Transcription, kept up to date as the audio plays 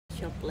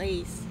her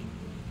place,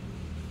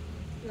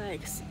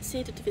 like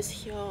seated with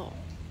her,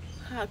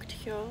 hugged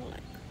her,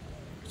 like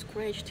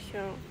scratched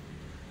her.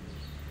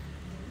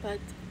 But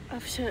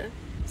after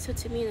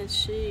 30 minutes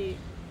she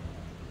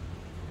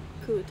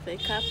could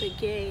wake up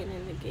again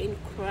and again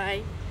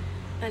cry,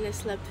 and I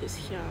slept with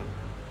her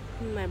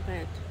in my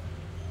bed.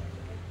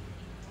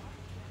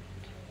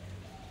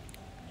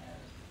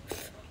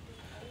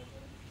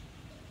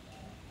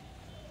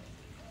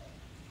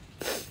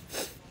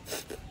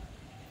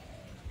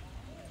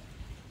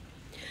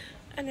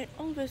 And I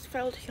always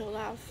felt her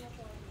love.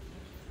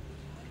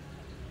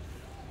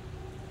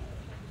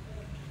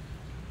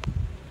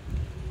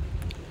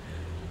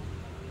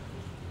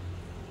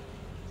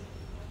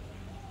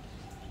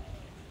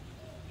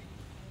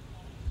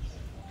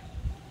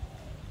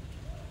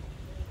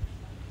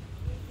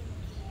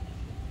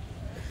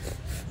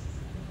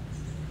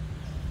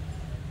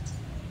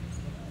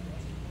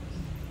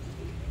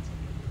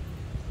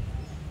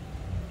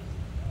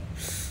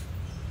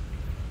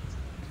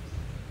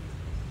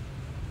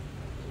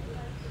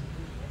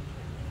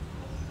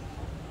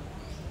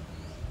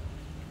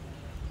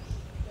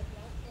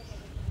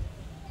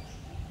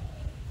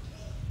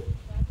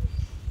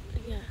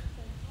 Yeah.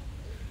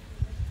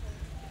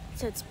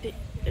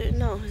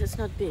 No, that's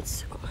not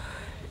beads.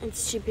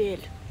 It's GBL.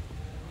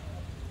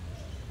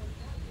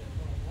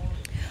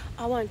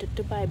 I wanted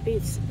to buy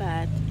beads,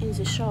 but in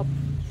the shop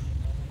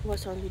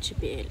was only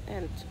GBL,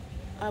 and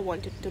I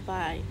wanted to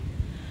buy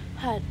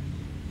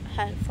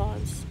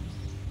headphones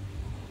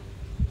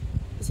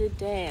the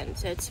day, and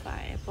that's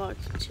why I bought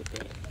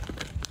GBL.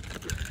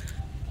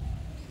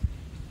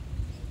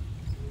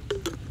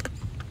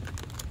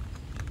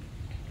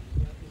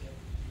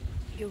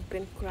 You've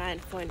been crying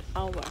for an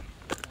hour.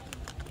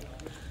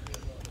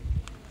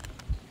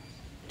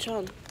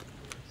 John,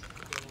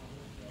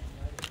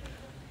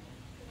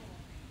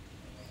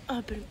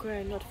 I've been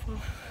crying not for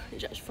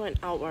just for an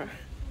hour.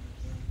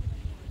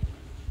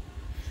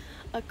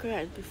 I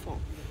cried before.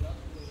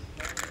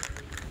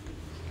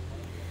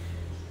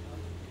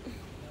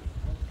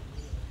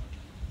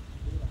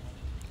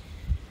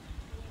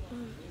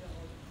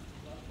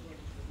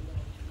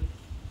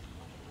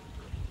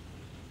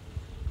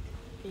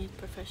 Need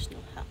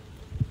professional help.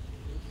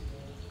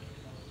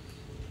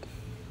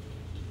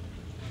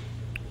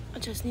 I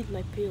just need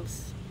my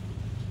pills.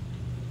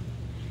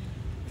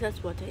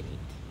 That's what I need.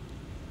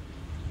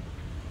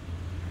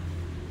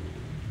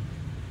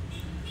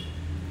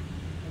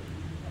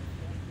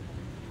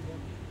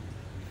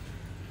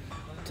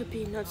 To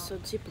be not so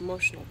deep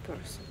emotional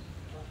person.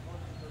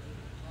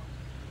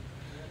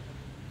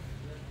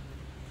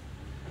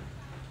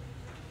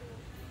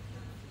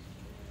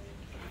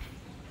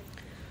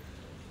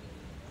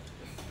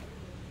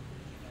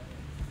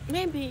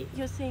 Maybe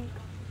you think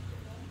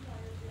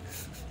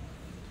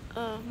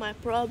my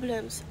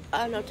problems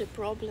are not the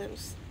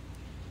problems.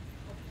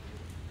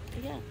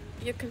 Yeah,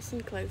 you can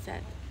think like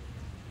that.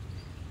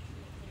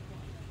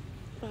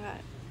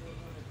 But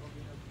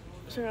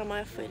there are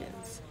my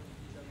feelings.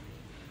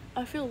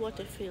 I feel what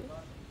I feel.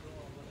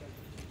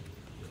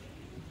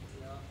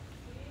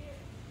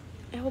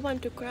 If I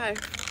want to cry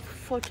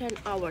for 10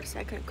 hours,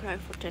 I can cry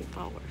for 10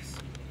 hours.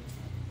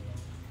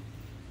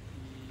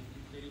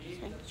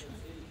 Thank you.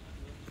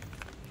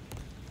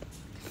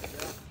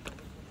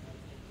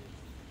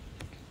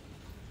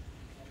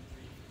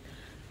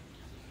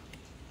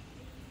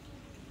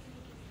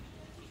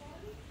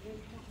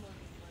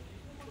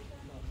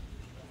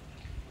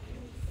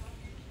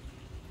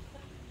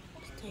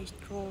 Stay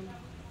strong.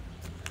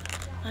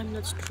 I'm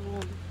not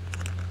strong.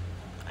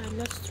 I'm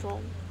not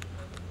strong.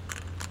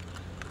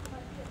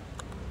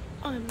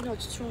 I'm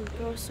not strong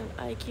person.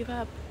 I give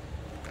up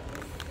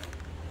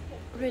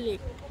really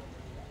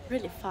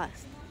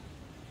fast.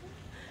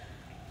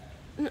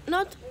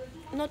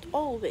 Not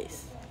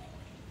always.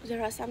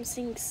 There are some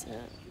things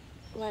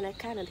when I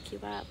cannot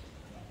give up.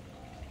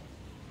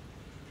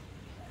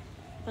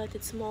 But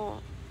it's more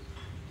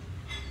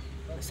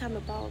some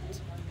about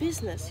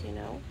business, you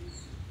know,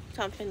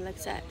 something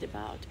like that,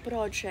 about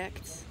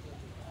projects.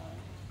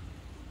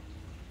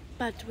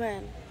 But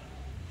when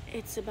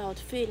it's about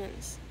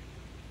feelings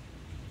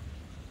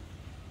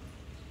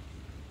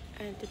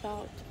and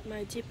about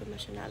my deep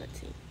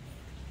emotionality,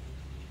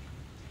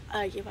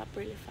 I give up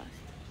really fast.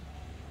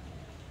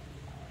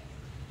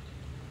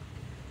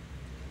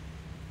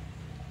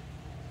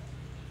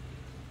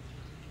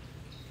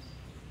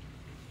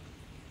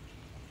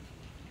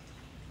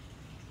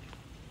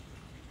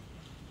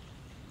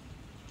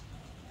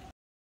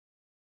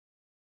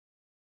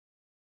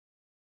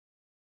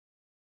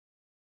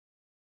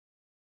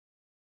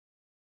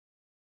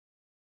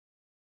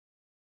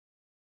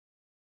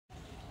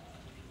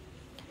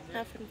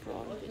 Nothing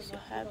wrong with you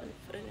having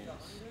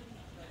feelings.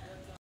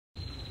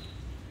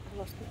 I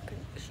lost my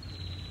connection.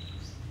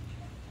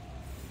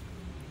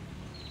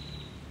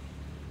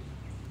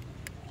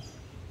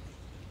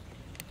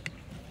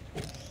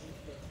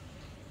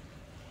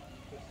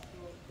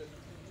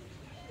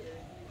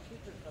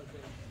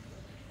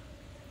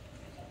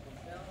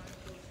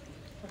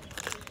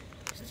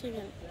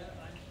 Steven,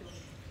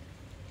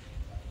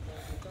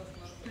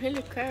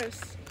 really cares.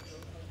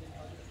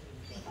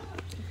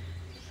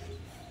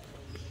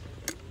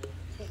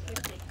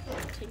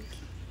 Thank you.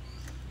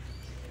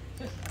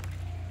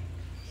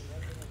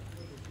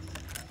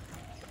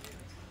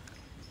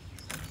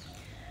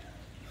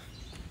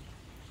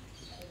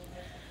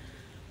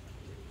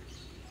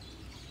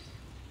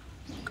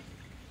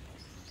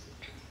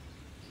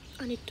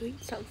 I need to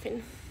eat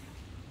something,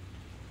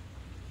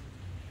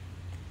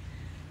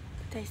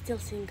 but I still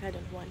think I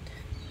don't want.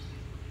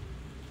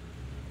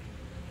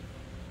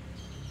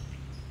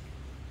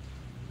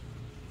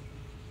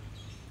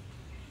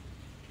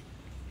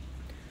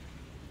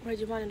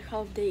 Already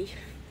 1.5 day.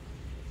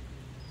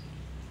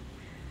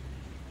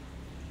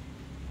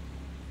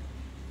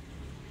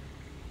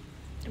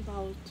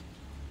 About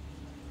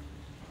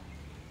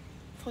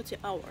 40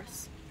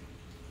 hours.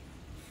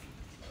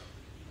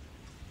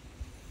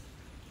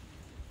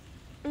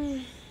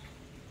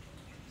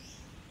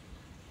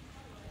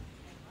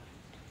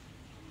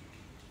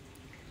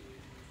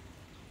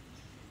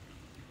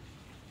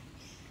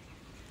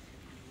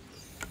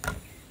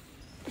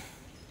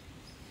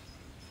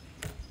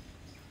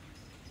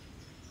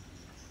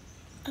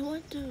 I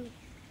want to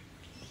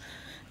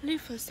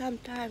live for some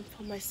time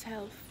for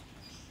myself.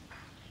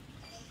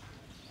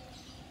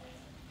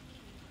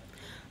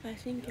 I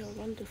think you're a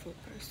wonderful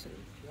person.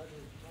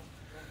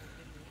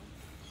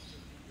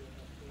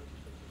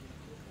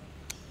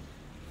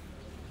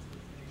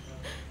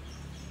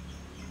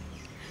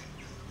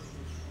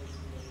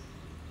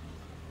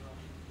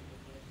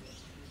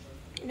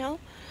 You know,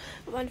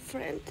 one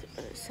friend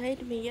said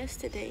to me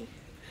yesterday,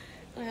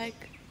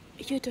 like,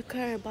 you to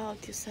care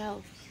about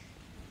yourself.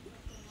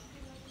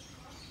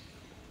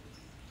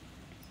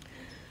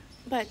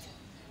 But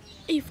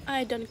if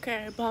I don't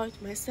care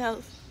about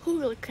myself, who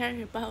will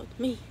care about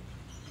me?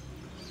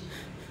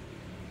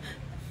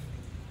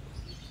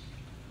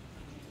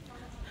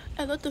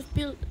 A lot of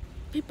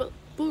people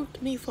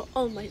bullied me for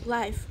all my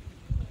life.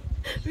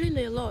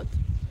 Really a lot.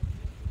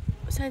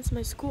 Since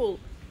my school.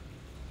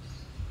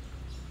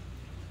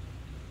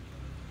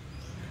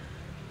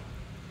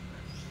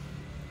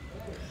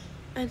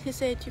 And he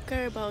said, you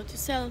care about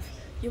yourself,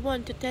 you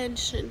want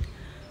attention.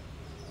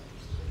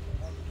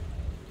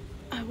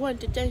 I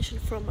want attention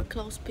from my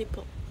close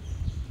people.